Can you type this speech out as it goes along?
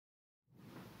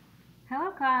Hello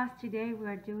class, today we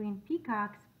are doing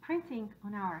peacocks printing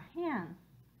on our hand.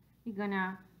 We're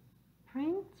gonna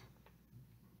print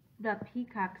the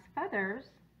peacock's feathers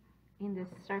in this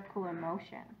circular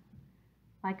motion,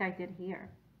 like I did here.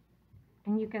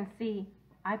 And you can see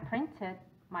I printed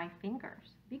my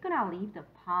fingers. We're gonna leave the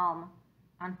palm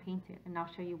unpainted, and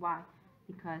I'll show you why.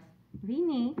 Because we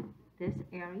need this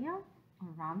area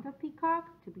around the peacock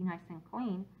to be nice and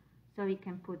clean, so we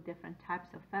can put different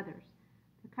types of feathers.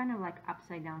 They're kind of like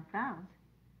upside down fans.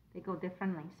 They go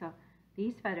differently. So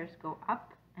these feathers go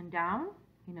up and down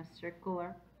in a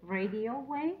circular radial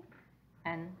way,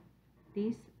 and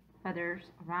these feathers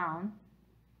around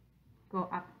go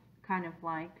up kind of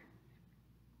like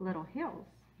little hills,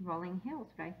 rolling hills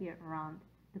right here around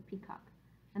the peacock.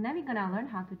 And then we're gonna learn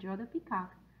how to draw the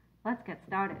peacock. Let's get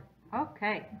started.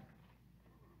 Okay.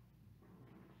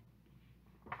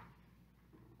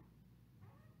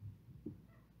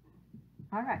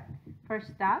 Alright, first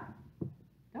step,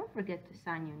 don't forget to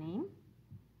sign your name.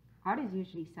 Artists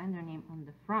usually sign their name on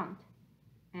the front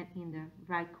and in the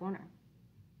right corner.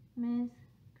 Miss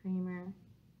Kramer.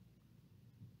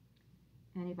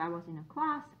 And if I was in a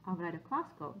class, I'll write a class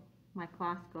code. My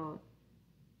class code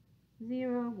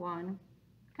 01.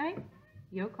 Okay,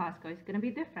 your class code is going to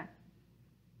be different.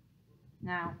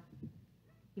 Now,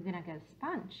 you're going to get a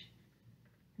sponge.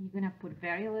 You're going to put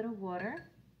very little water,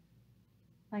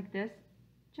 like this.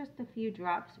 Just a few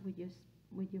drops with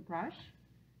your brush,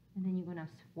 and then you're gonna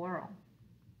swirl.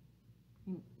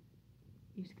 And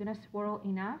you're just gonna swirl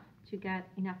enough to get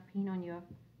enough paint on your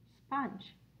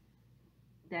sponge.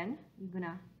 Then you're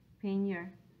gonna paint your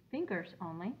fingers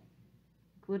only,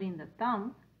 including the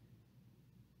thumb,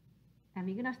 and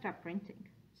we're gonna start printing.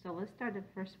 So let's start the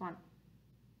first one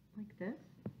like this.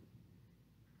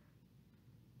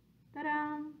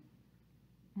 Ta-da!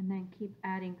 And then keep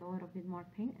adding a little bit more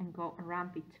paint and go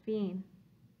around between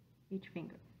each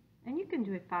finger. And you can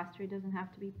do it faster, it doesn't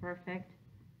have to be perfect.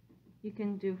 You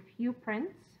can do few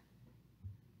prints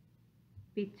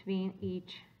between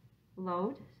each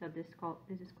load. So this is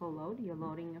called load. You're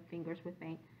loading your fingers with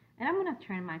paint. And I'm going to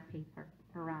turn my paper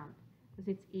around because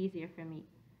it's easier for me,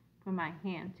 for my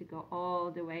hand to go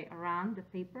all the way around the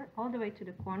paper, all the way to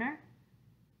the corner.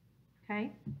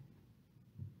 Okay?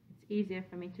 Easier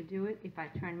for me to do it if I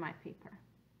turn my paper.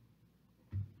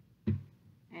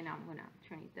 And I'm gonna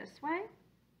turn it this way.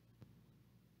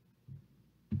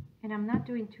 And I'm not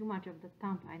doing too much of the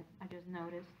thumb, I just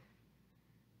noticed.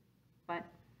 But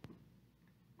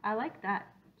I like that.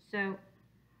 So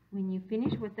when you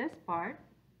finish with this part,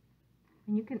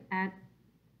 and you can add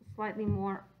slightly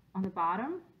more on the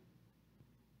bottom,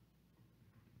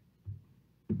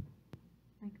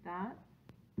 like that.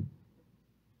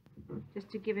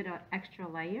 Just to give it an extra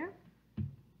layer,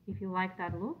 if you like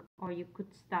that look, or you could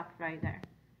stop right there.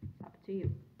 It's up to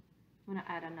you. I'm going to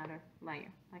add another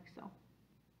layer, like so.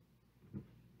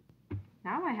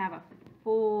 Now I have a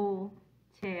full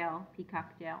tail,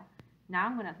 peacock tail. Now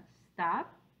I'm going to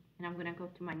stop, and I'm going to go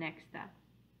to my next step.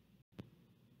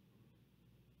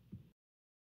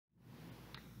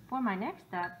 For my next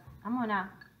step, I'm going to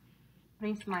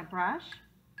rinse my brush,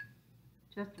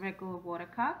 just regular water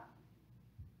cup.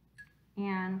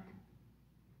 And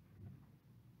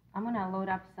I'm going to load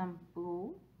up some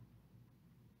blue,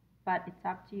 but it's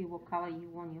up to you what color you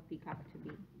want your peacock to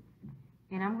be.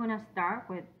 And I'm going to start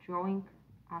with drawing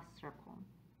a circle.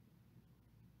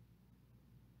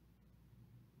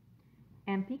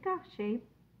 And peacock shape,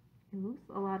 it looks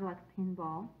a lot like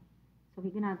pinball. So we're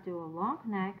going to do a long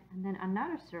neck and then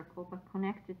another circle, but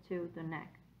connected to the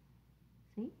neck.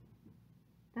 See?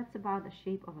 That's about the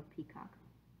shape of a peacock.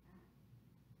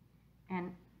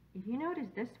 And if you notice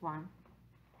this one,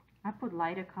 I put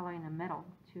lighter color in the middle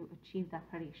to achieve that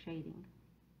pretty shading.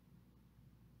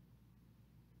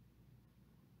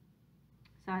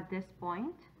 So at this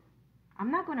point, I'm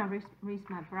not going to rinse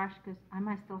my brush because I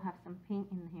might still have some paint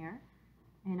in here.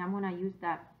 And I'm going to use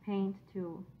that paint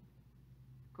to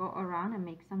go around and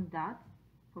make some dots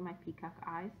for my peacock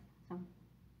eyes,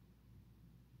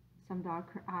 some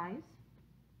darker eyes.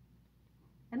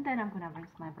 And then I'm going to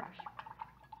rinse my brush.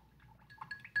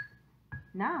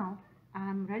 Now,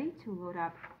 I'm ready to load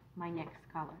up my next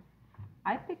color.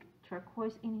 I picked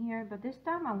turquoise in here, but this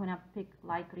time I'm going to pick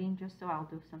light green just so I'll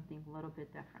do something a little bit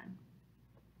different.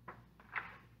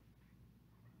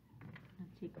 I'll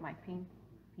take my paint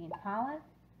palette,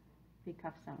 pick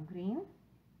up some green,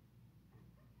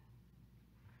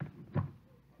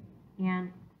 and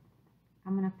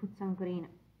I'm going to put some green,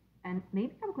 and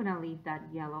maybe I'm going to leave that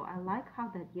yellow. I like how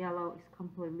that yellow is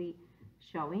completely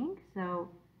showing, so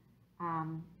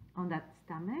on that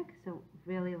stomach, so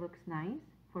really looks nice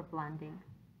for blending.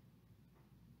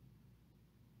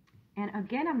 And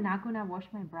again, I'm not going to wash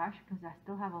my brush because I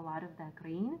still have a lot of that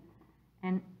green.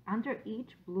 And under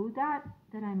each blue dot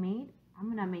that I made, I'm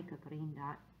going to make a green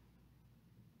dot.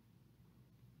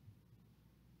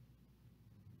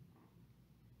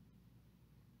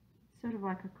 Sort of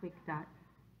like a quick dot.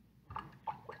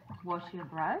 Wash your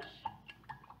brush.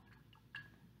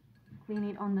 Clean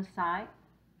it on the side.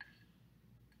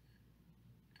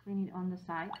 Clean it on the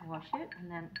side, wash it, and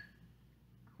then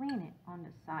clean it on the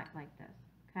side like this.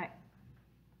 Okay.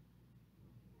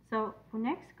 So for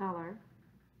next color,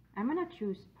 I'm going to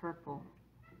choose purple.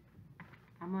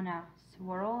 I'm going to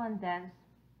swirl and dance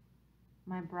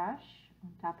my brush on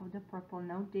top of the purple,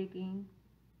 no digging.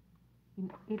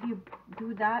 If you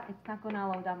do that, it's not going to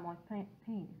load up more paint.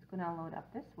 It's going to load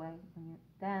up this way when you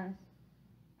dance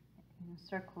in a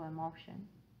circular motion.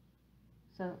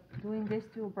 So doing this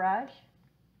to a brush,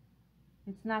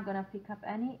 it's not going to pick up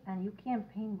any, and you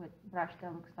can't paint with brush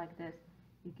that looks like this.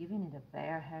 You're giving it a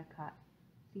bare haircut.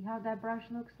 See how that brush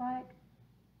looks like?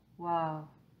 Wow.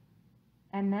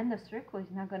 And then the circle is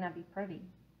not going to be pretty.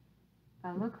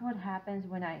 But look what happens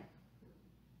when I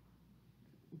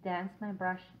dance my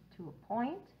brush to a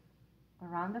point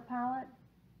around the palette.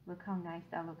 Look how nice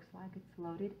that looks like. It's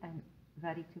loaded and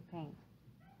ready to paint.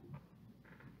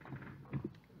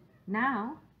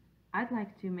 Now, I'd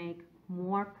like to make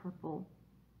more purple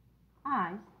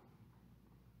eyes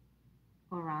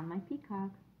around my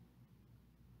peacock.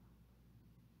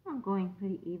 I'm going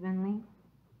pretty evenly,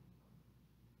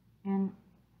 and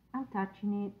I'm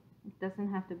touching it. It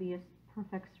doesn't have to be a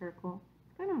perfect circle.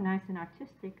 It's kind of nice and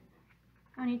artistic,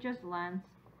 and it just lands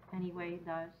any way it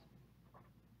does.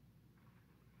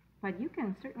 But you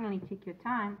can certainly take your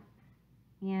time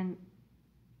and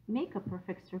make a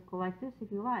perfect circle like this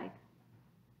if you like.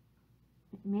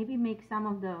 Maybe make some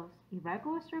of those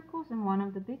irregular circles and one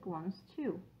of the big ones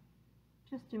too,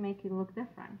 just to make it look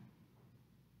different.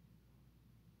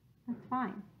 That's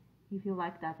fine if you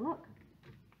like that look.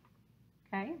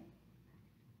 Okay?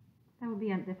 That would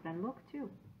be a different look too.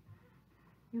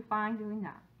 You're fine doing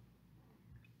that.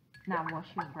 Now wash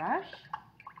your brush.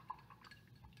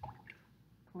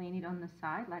 Clean it on the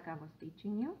side like I was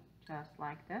teaching you, just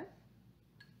like this.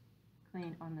 Clean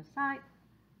it on the side.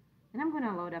 And I'm going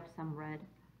to load up some red.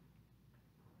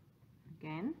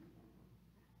 Again,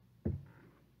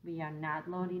 we are not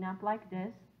loading up like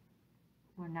this.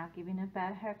 We're not giving a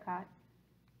bad haircut.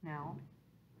 No,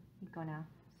 you're going to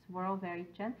swirl very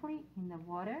gently in the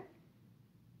water.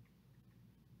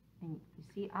 And you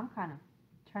see, I'm kind of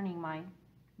turning my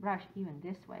brush even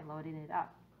this way, loading it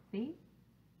up. See?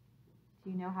 Do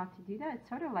you know how to do that? It's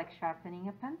sort of like sharpening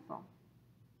a pencil.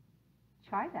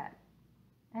 Try that.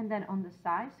 And then on the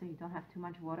side, so you don't have too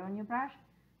much water on your brush,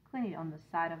 clean it on the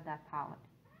side of that palette.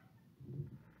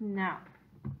 Now,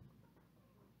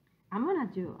 I'm going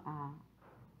to do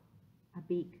a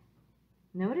beak.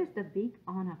 Notice the beak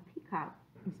on a peacock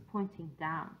is pointing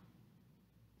down.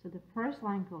 So the first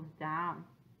line goes down.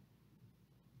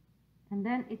 And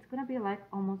then it's going to be like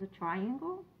almost a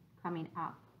triangle coming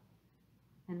up.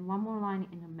 And one more line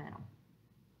in the middle.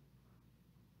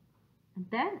 And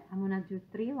then I'm going to do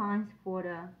 3 lines for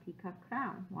the peacock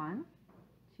crown. 1,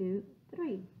 2,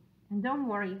 3. And don't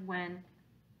worry when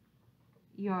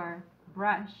your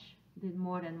brush did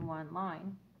more than 1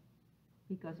 line,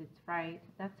 because it's right.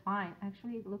 That's fine.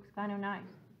 Actually, it looks kind of nice.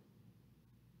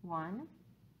 1,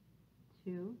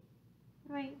 2,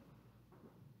 3.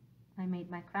 I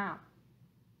made my crown.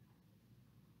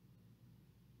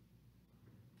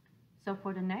 So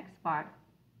for the next part,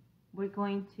 we're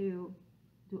going to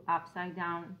do upside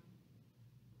down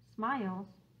smiles,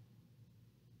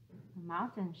 a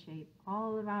mountain shape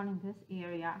all around in this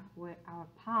area where our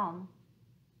palm,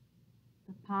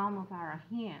 the palm of our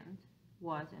hand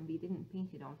was, and we didn't paint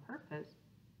it on purpose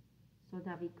so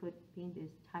that we could paint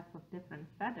this type of different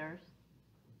feathers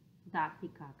that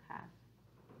peacock has.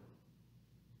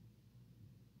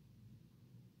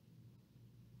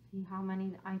 See how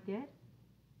many I did?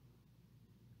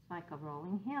 It's like a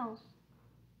rolling hills.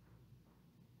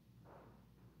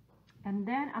 And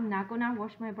then I'm not going to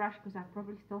wash my brush because I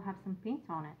probably still have some paint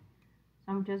on it.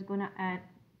 So I'm just going to add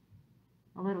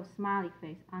a little smiley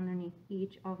face underneath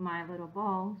each of my little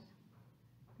balls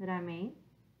that I made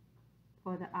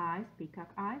for the eyes, peacock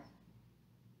eyes.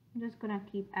 I'm just going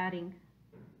to keep adding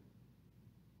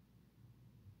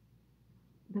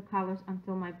the colors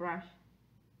until my brush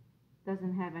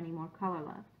doesn't have any more color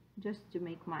left, just to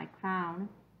make my crown,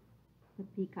 the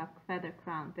peacock feather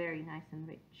crown, very nice and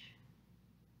rich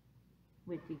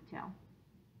with detail.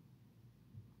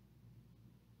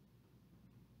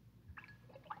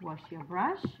 Wash your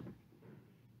brush.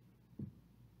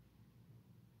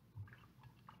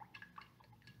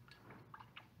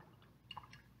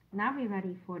 Now we're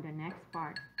ready for the next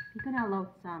part. We're gonna load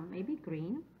some maybe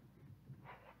green.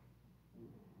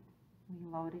 We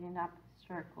loaded it up,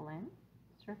 circle in,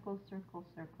 circle, circle,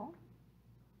 circle.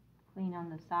 Clean on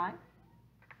the side.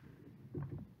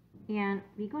 And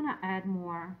we're gonna add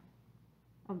more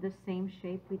of the same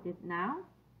shape we did now,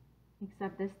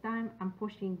 except this time I'm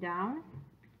pushing down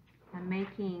and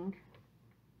making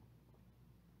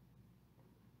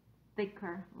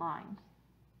thicker lines.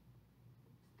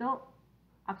 Still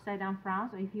upside down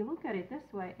frowns, so if you look at it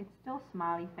this way, it's still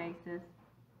smiley faces.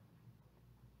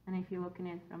 And if you're looking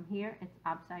at it from here, it's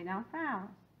upside down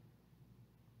frowns.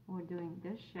 We're doing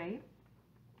this shape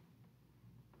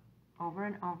over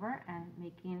and over and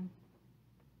making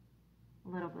a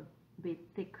little bit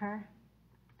thicker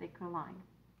line.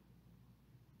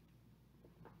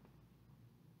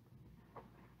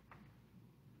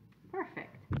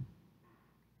 Perfect.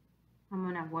 I'm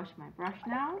gonna wash my brush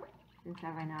now since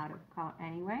I ran out of color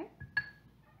anyway.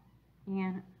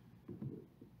 And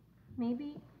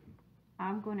maybe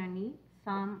I'm gonna need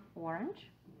some orange.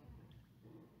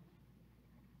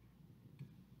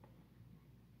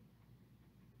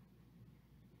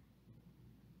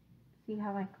 See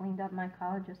how I cleaned up my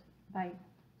color just by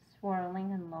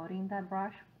swirling and loading that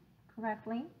brush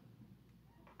correctly?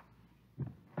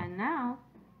 And now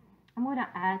I'm going to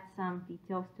add some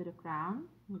details to the crown.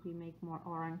 Maybe make more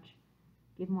orange,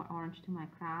 give more orange to my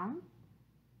crown.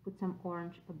 Put some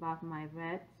orange above my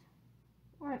reds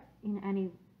or in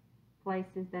any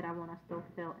places that I want to still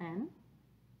fill in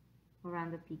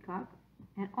around the peacock.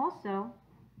 And also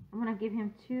I'm going to give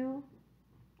him 2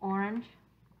 orange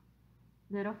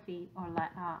little feet or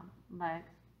legs.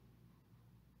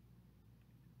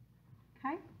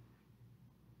 Okay,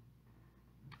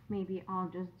 maybe I'll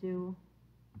just do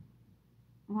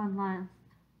one last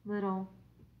little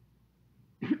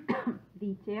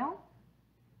detail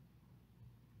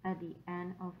at the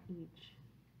end of each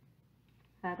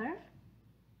feather,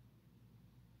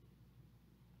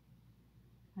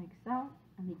 like so,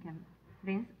 and we can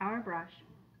rinse our brush.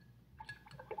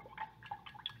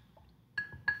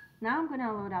 Now I'm going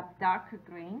to load up darker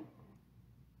green.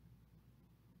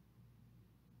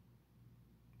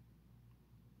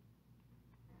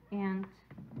 And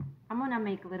I'm going to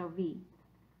make a little V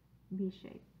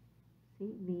shape.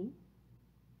 See, V.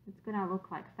 It's going to look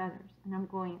like feathers. And I'm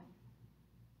going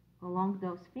along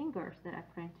those fingers that I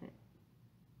printed.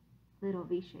 Little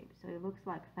V shape. So it looks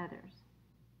like feathers.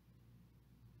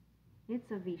 It's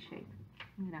a V shape.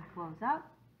 I'm going to close up.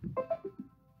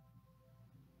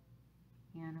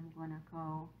 And I'm going to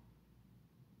go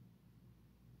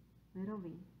little V,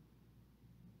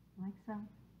 like so.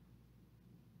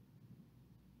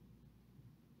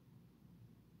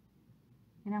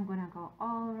 And I'm going to go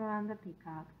all around the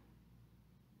peacock.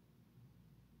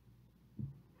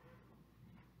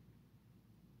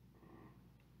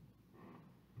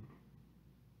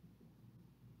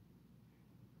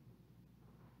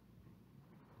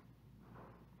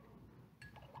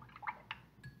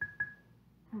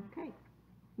 Okay.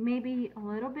 Maybe a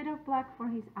little bit of black for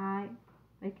his eye.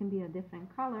 It can be a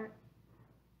different color.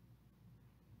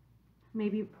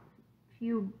 Maybe a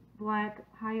few black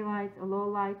highlights or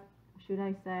lowlights, should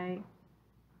I say,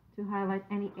 to highlight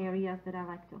any areas that I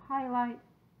like to highlight.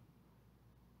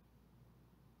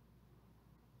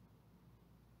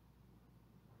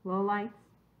 Lowlights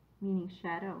meaning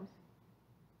shadows.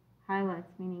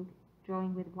 Highlights meaning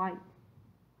drawing with white,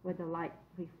 where the light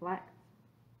reflects.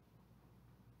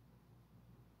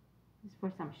 Just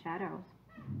for some shadows.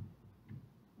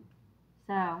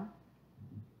 So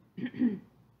you can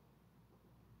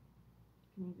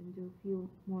even do a few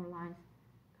more lines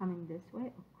coming this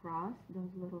way across those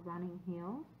little running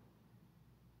hills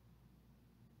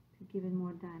to give it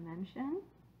more dimension.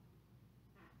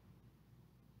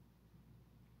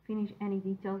 Finish any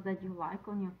details that you like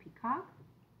on your peacock.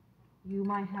 You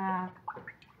might have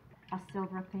a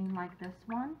silver paint like this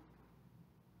one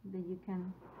that you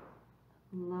can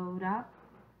load up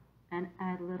and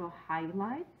add little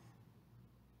highlights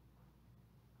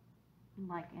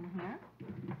like in here,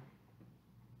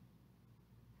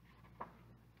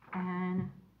 and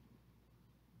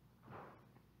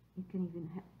you can even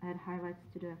add highlights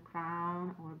to the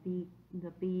crown or the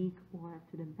beak or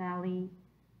to the belly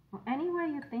or anywhere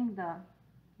you think the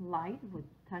light would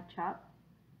touch up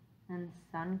and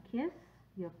sun kiss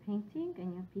your painting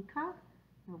and your peacock,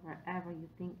 or wherever you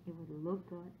think it would look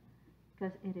good.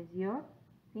 Because it is your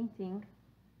painting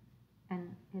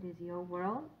and it is your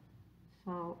world,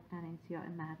 so, and it's your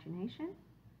imagination,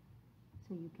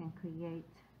 so you can create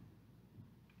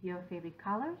your favorite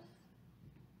colors,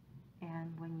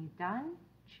 and when you're done,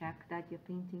 check that your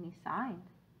painting is signed.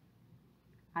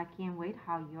 I can't wait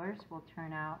how yours will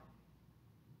turn out.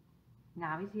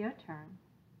 Now is your turn.